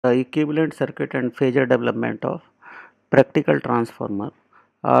The equivalent circuit and phasor development of practical transformer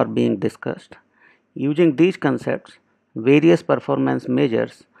are being discussed. Using these concepts, various performance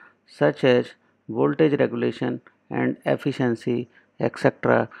measures such as voltage regulation and efficiency,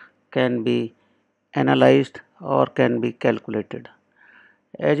 etc., can be analyzed or can be calculated.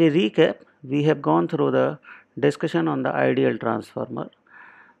 As a recap, we have gone through the discussion on the ideal transformer.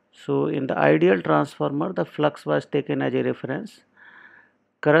 So, in the ideal transformer, the flux was taken as a reference.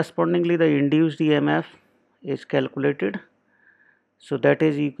 Correspondingly, the induced EMF is calculated. So, that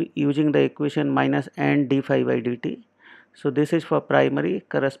is using the equation minus n d phi by dt. So, this is for primary.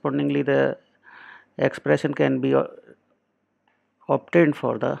 Correspondingly, the expression can be obtained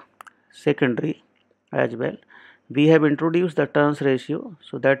for the secondary as well. We have introduced the turns ratio.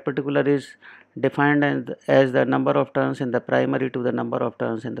 So, that particular is defined as the number of turns in the primary to the number of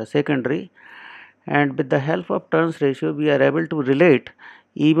turns in the secondary, and with the help of turns ratio we are able to relate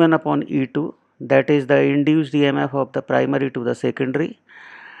E1 upon E2, that is the induced EMF of the primary to the secondary,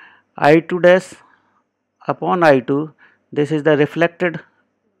 I2 dash upon I2, this is the reflected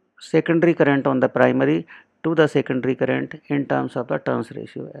secondary current on the primary to the secondary current in terms of the turns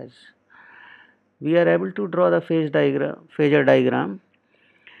ratio. As we are able to draw the phasor diagram.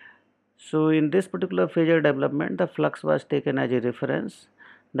 So, in this particular phasor development, the flux was taken as a reference.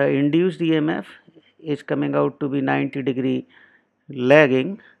 The induced EMF is coming out to be 90-degree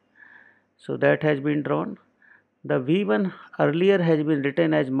lagging. So, that has been drawn. The V1 earlier has been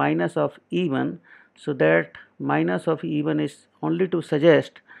written as minus of E1. So, that minus of E1 is only to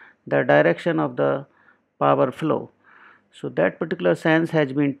suggest the direction of the power flow. So, that particular sense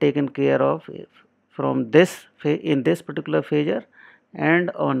has been taken care of from this in this particular phasor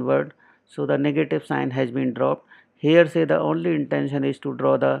and onward. So, the negative sign has been dropped. Here say the only intention is to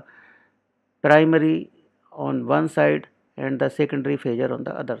draw the primary on one side and the secondary phasor on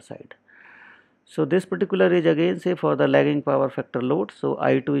the other side. So, this particular is again say for the lagging power factor load. So,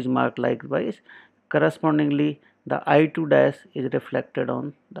 I2 is marked likewise. Correspondingly, the I2 dash is reflected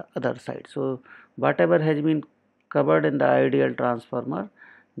on the other side. So, whatever has been covered in the ideal transformer,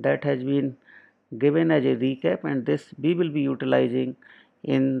 that has been given as a recap, and this we will be utilizing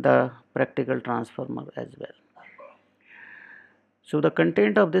in the practical transformer as well. So, the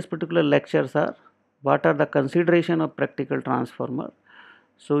content of this particular lectures are what are the consideration of practical transformer.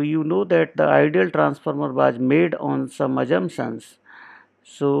 So, you know that the ideal transformer was made on some assumptions.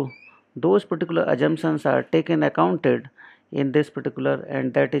 So, those particular assumptions are taken accounted in this particular,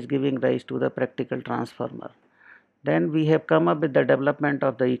 and that is giving rise to the practical transformer. Then we have come up with the development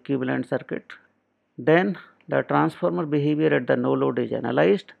of the equivalent circuit. Then the transformer behavior at the no load is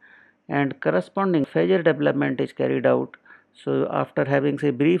analyzed and corresponding phasor development is carried out. So, after having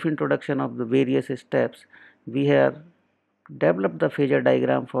a brief introduction of the various steps, we have developed the phasor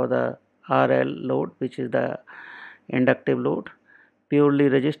diagram for the RL load, which is the inductive load, purely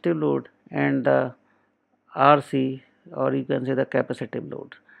resistive load, and the RC, or you can say the capacitive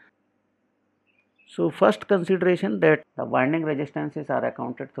load. So, first consideration that the winding resistances are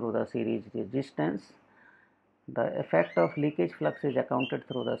accounted through the series resistance. The effect of leakage flux is accounted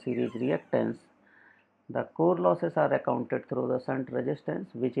through the series reactance. The core losses are accounted through the shunt resistance,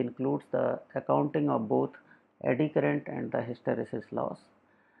 which includes the accounting of both eddy current and the hysteresis loss.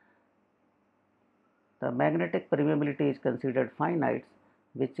 The magnetic permeability is considered finite,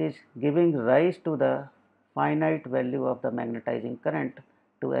 which is giving rise to the finite value of the magnetizing current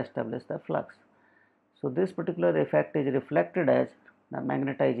to establish the flux. So, this particular effect is reflected as the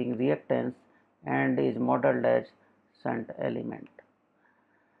magnetizing reactance and is modeled as shunt element.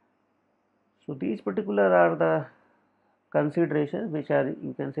 So, these particular are the considerations which are,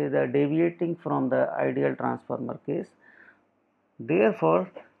 you can say, the deviating from the ideal transformer case.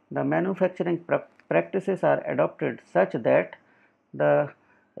 Therefore, the manufacturing practices are adopted such that the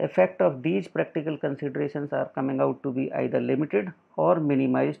effect of these practical considerations are coming out to be either limited or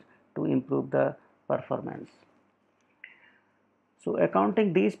minimized to improve the performance. So,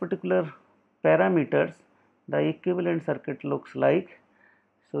 accounting these particular parameters, the equivalent circuit looks like.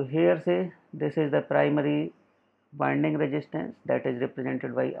 So, here say this is the primary winding resistance, that is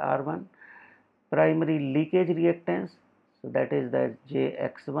represented by R1, primary leakage reactance, so that is the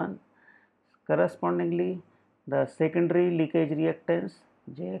JX1, correspondingly the secondary leakage reactance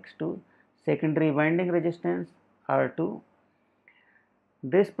JX2, secondary winding resistance R2,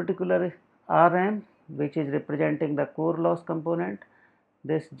 this particular Rm, which is representing the core loss component,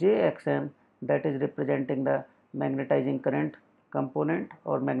 this JXM, that is representing the magnetizing current component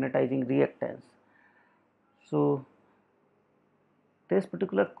or magnetizing reactance. So, this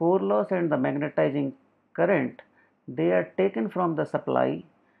particular core loss and the magnetizing current, they are taken from the supply,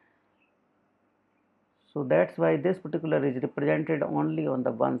 So that's why this particular is represented only on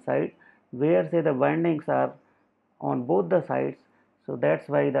the one side, where say the windings are on both the sides. So that's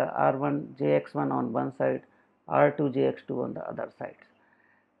why the R1 JX1 on one side, R2 JX2 on the other side.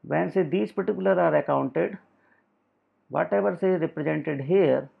 When say these particular are accounted, whatever say represented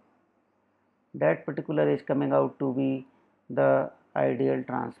here, that particular is coming out to be the ideal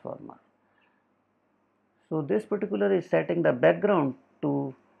transformer. So this particular is setting the background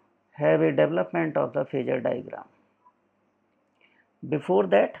to have a development of the phasor diagram. Before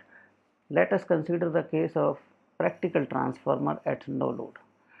that, let us consider the case of practical transformer at no load.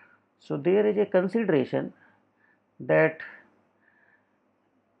 So there is a consideration that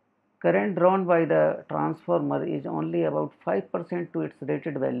current drawn by the transformer is only about 5% to its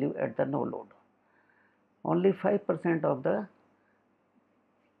rated value at the no load. Only 5% of the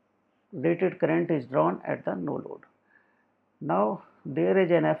rated current is drawn at the no load. Now there is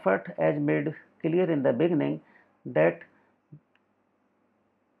an effort as made clear in the beginning that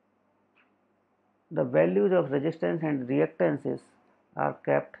the values of resistance and reactances are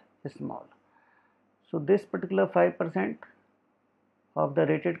kept small. So this particular 5% of the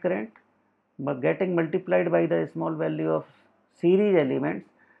rated current getting multiplied by the small value of series elements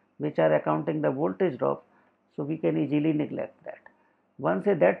which are accounting the voltage drop, so we can easily neglect that. Once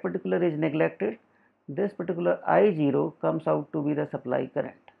that particular is neglected, this particular I0 comes out to be the supply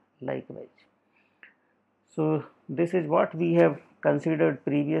current likewise. So this is what we have considered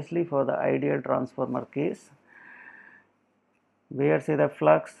previously for the ideal transformer case, where say the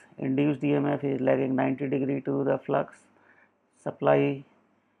flux induced EMF is lagging 90 degree to the flux supply,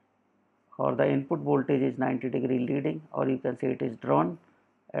 or the input voltage is 90 degree leading, or you can say it is drawn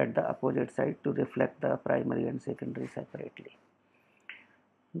at the opposite side to reflect the primary and secondary separately.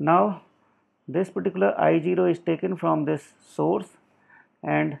 Now this particular I0 is taken from this source,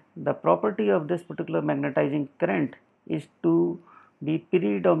 and the property of this particular magnetizing current is to be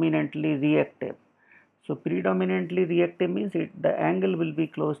predominantly reactive. So predominantly reactive means the angle will be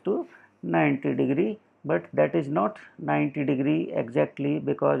close to 90 degree, but that is not 90 degree exactly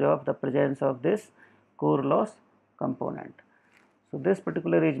because of the presence of this core loss component. So this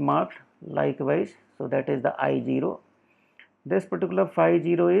particular is marked likewise, so that is the I0. This particular phi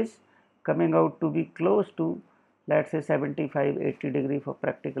 0 is coming out to be close to, let's say, 75-80 degree for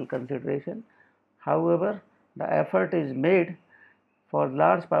practical consideration. However, the effort is made for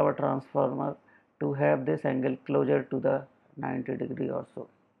large power transformer to have this angle closer to the 90 degree or so.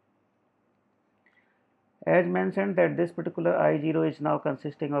 As mentioned, that this particular I0 is now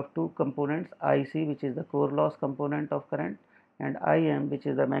consisting of two components, IC, which is the core loss component of current, and IM, which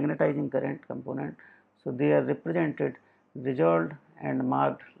is the magnetizing current component. So they are represented, resolved and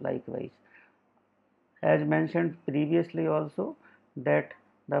marked likewise. As mentioned previously also, that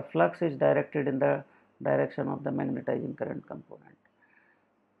the flux is directed in the direction of the magnetizing current component,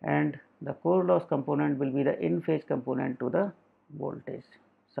 and the core loss component will be the in phase component to the voltage,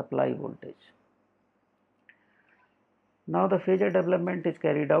 supply voltage. Now the phasor development is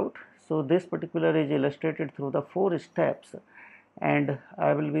carried out. So this particular is illustrated through the 4 steps, and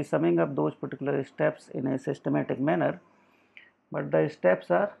I will be summing up those particular steps in a systematic manner. But the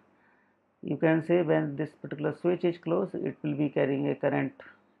steps are, you can say, when this particular switch is closed, it will be carrying a current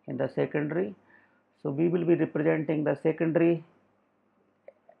in the secondary. So we will be representing the secondary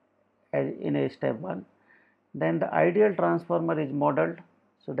as in a step 1. Then the ideal transformer is modeled,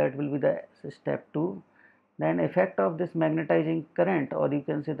 so that will be the step 2. Then effect of this magnetizing current, or you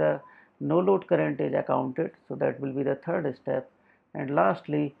can say the no load current, is accounted, so that will be the 3rd step. And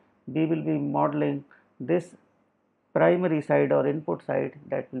lastly, we will be modeling this primary side or input side,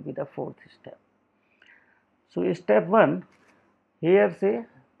 that will be the 4th step. So step 1, here say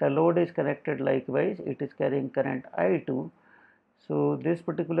the load is connected likewise, it is carrying current I2. So this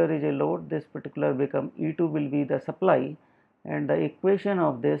particular is a load, this particular become E2 will be the supply, and the equation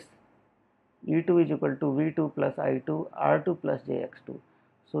of this E2 is equal to V2 plus I2 R2 plus JX2.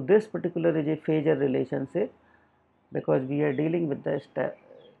 So this particular is a phasor relationship because we are dealing with the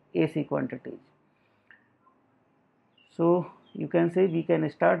AC quantities. So you can say we can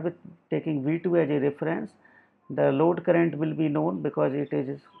start with taking V2 as a reference. The load current will be known because it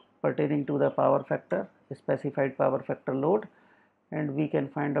is pertaining to the power factor, specified power factor load, and we can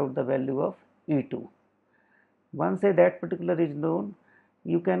find out the value of E2. Once that particular is known,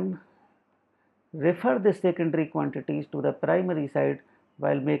 you can refer the secondary quantities to the primary side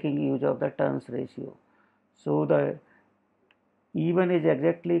while making use of the turns ratio. So the E1 is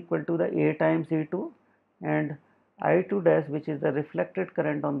exactly equal to the A times E2, and I2 dash, which is the reflected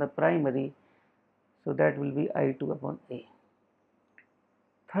current on the primary, so that will be I2 upon A.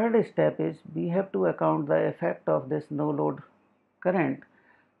 Third step is we have to account the effect of this no load current.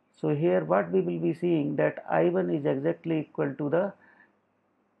 So here what we will be seeing that I1 is exactly equal to the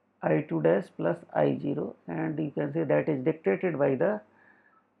I2 dash plus I0, and you can say that is dictated by the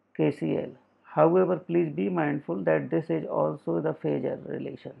KCL. However, please be mindful that this is also the phasor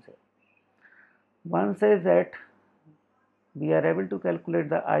relationship. One says that we are able to calculate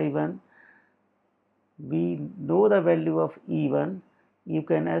the I1, we know the value of E1, you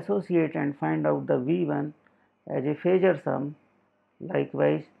can associate and find out the V1 as a phasor sum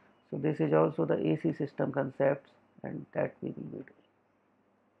likewise. So this is also the AC system concepts, and that we will be doing.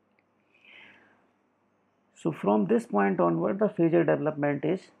 So from this point onward the phasor development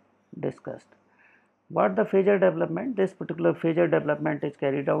is discussed. What the phasor development? This particular phasor development is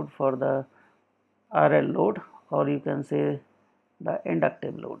carried out for the RL load, or you can say the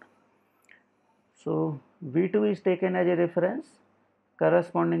inductive load. So V2 is taken as a reference,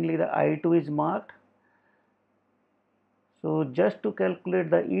 correspondingly the I2 is marked. So just to calculate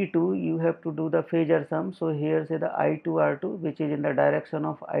the E2 you have to do the phasor sum. So here say the I2 R2 which is in the direction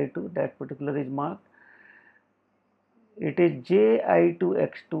of I2, that particular is marked. It is JI2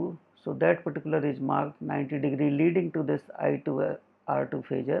 X2, so that particular is marked 90 degree leading to this I2 R2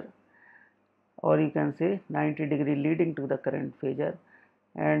 phasor, or you can say 90 degree leading to the current phasor,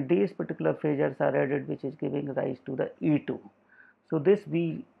 and these particular phasors are added which is giving rise to the E2. So this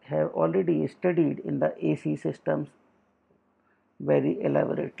we have already studied in the AC systems very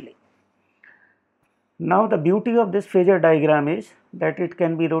elaborately. Now the beauty of this phasor diagram is that it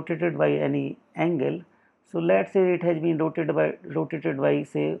can be rotated by any angle. So let's say it has been rotated by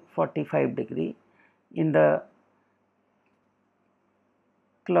say 45 degree in the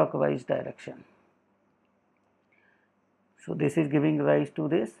clockwise direction. So this is giving rise to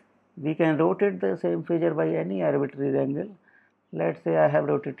this. We can rotate the same phasor by any arbitrary angle. Let's say I have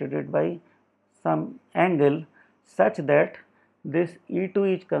rotated it by some angle such that this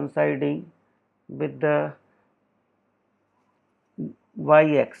E2 is coinciding with the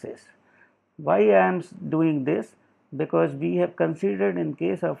y-axis. Why I am doing this? Because we have considered in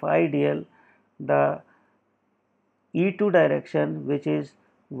case of ideal the E2 direction which is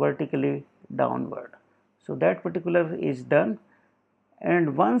vertically downward. So that particular is done,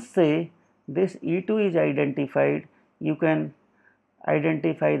 and once say this E2 is identified, you can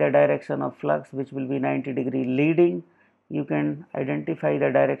identify the direction of flux which will be 90 degree leading. You can identify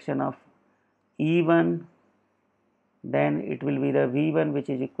the direction of E1, then it will be the V1 which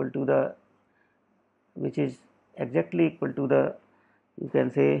is equal to the, which is exactly equal to the, you can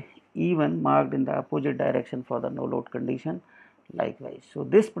say E1 marked in the opposite direction for the no load condition likewise. So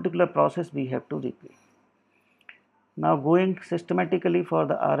this particular process we have to repeat. Now going systematically for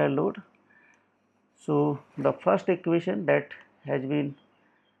the RL load. So the first equation that has been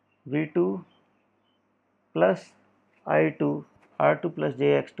V2 plus I2 R2 plus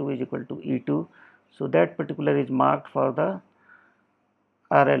JX2 is equal to E2. So that particular is marked for the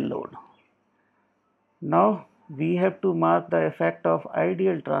RL load. Now we have to mark the effect of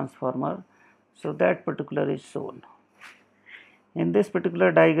ideal transformer. So that particular is shown. In this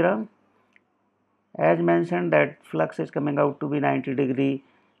particular diagram, as mentioned, that flux is coming out to be 90 degree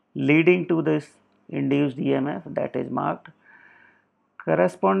leading to this induced EMF, that is marked.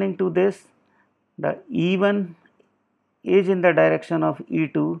 Corresponding to this, the E1 is in the direction of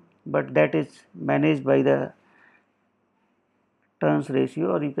E2, but that is managed by the turns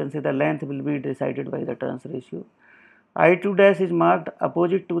ratio, or you can say the length will be decided by the turns ratio. I2 dash is marked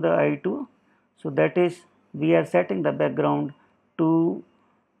opposite to the I2, so that is we are setting the background to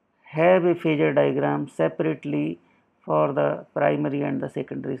have a phasor diagram separately for the primary and the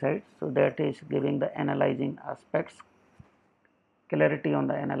secondary sides. So that is giving the analyzing aspects, clarity on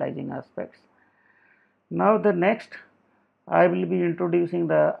the analyzing aspects. Now the next I will be introducing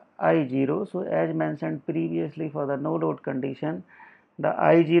the I0. So as mentioned previously, for the no load condition the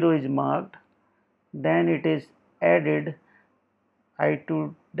I0 is marked, then it is added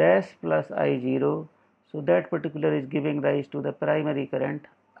I2 dash plus I0. So that particular is giving rise to the primary current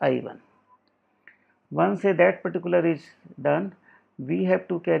I1. Once that particular is done, we have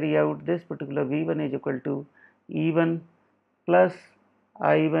to carry out this particular V1 is equal to E1 plus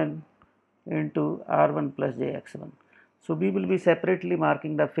I1 into R1 plus JX1. So we will be separately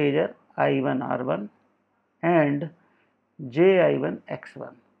marking the phasor I1 R1 and JI1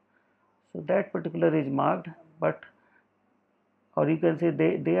 X1. So that particular is marked, but, or you can say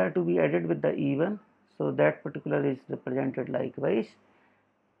they are to be added with the E1. So that particular is represented likewise,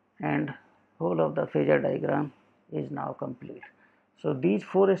 and whole of the phasor diagram is now complete. So these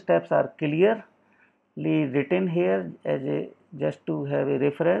four steps are clearly written here as a just to have a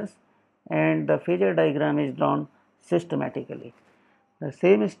reference, and the phasor diagram is drawn systematically. The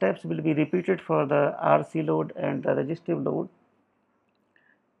same steps will be repeated for the RC load and the resistive load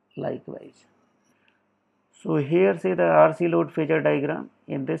likewise. So here say the RC load phasor diagram.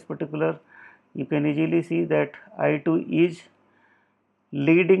 In this particular, you can easily see that I2 is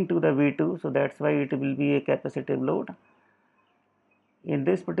leading to the V2, so that's why it will be a capacitive load. In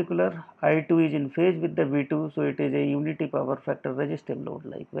this particular, I2 is in phase with the V2, so it is a unity power factor resistive load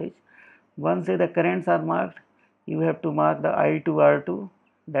likewise. Once the currents are marked, you have to mark the I2 R2,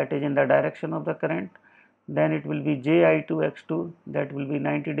 that is in the direction of the current. Then it will be JI2 X2, that will be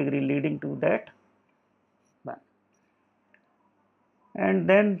 90° leading to that one. And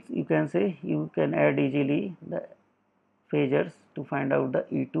then you can say you can add easily the phasors to find out the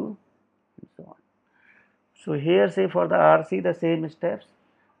E2 and so on. So here say for the RC the same steps.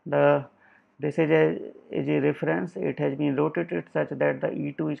 This is a reference. It has been rotated such that the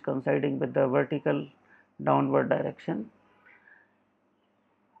E2 is coinciding with the vertical downward direction.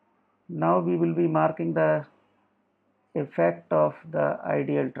 Now we will be marking the effect of the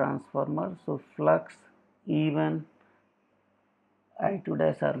ideal transformer. So flux E1 I2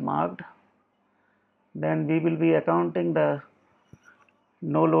 dash are marked. Then we will be accounting the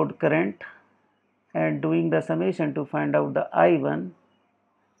no load current and doing the summation to find out the I1.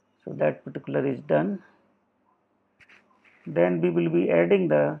 So that particular is done. Then we will be adding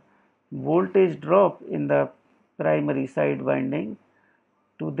the voltage drop in the primary side winding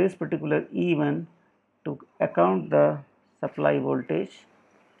to this particular E1 to account the supply voltage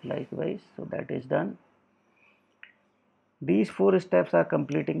likewise. So that is done. These four steps are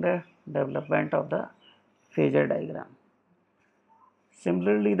completing the development of the phasor diagram.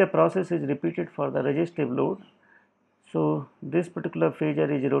 Similarly, the process is repeated for the resistive load. So this particular phasor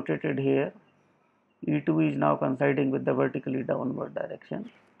is rotated here. E2 is now coinciding with the vertically downward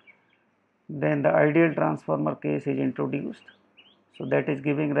direction. Then the ideal transformer case is introduced. So that is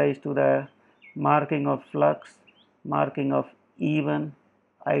giving rise to the marking of flux, marking of E1,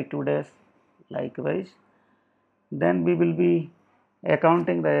 I2 dash likewise. Then we will be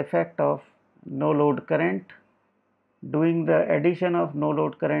accounting the effect of no load current, doing the addition of no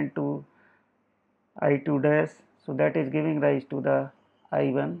load current to I2 dash. So that is giving rise to the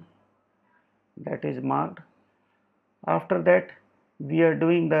I1, that is marked. After that we are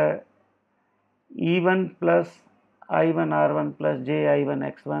doing the E1 plus I1 R1 plus J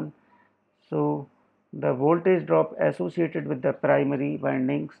I1 X1. So the voltage drop associated with the primary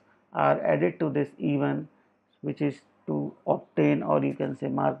windings are added to this E1, which is to obtain, or you can say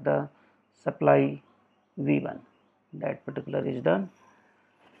mark, the supply V1. That particular is done.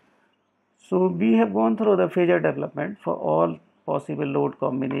 So we have gone through the phasor development for all possible load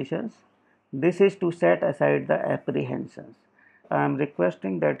combinations. This is to set aside the apprehensions. I am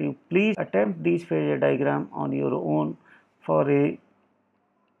requesting that you please attempt these phasor diagram on your own for a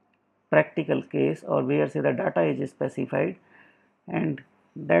practical case, or where say the data is specified, and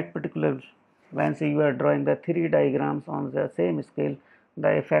that particular, when say you are drawing the three diagrams on the same scale,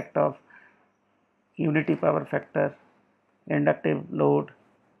 the effect of unity power factor, inductive load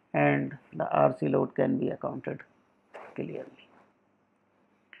and the RC load can be accounted clearly.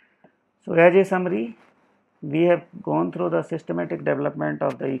 So as a summary, we have gone through the systematic development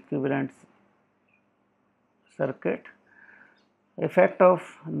of the equivalent circuit. Effect of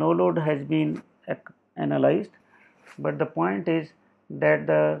no load has been analyzed, but the point is that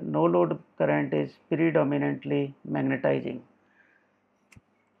the no load current is predominantly magnetizing.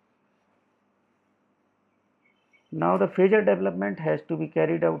 Now the phasor development has to be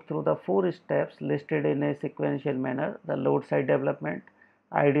carried out through the four steps listed in a sequential manner: the load side development,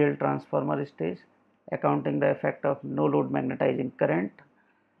 ideal transformer stage, accounting the effect of no load magnetizing current,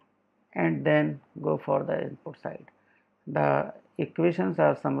 and then go for the input side. The equations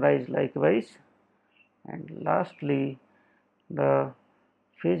are summarized likewise, and lastly the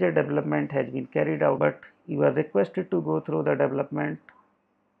phasor development has been carried out, but you are requested to go through the development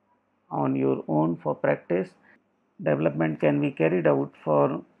on your own for practice. Development can be carried out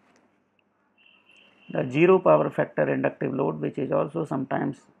for the zero power factor inductive load, which is also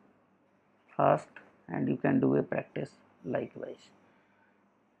sometimes asked, and you can do a practice likewise.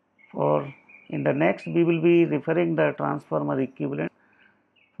 For in the next we will be referring the transformer equivalent.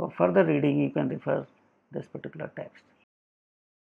 For further reading you can refer this particular text.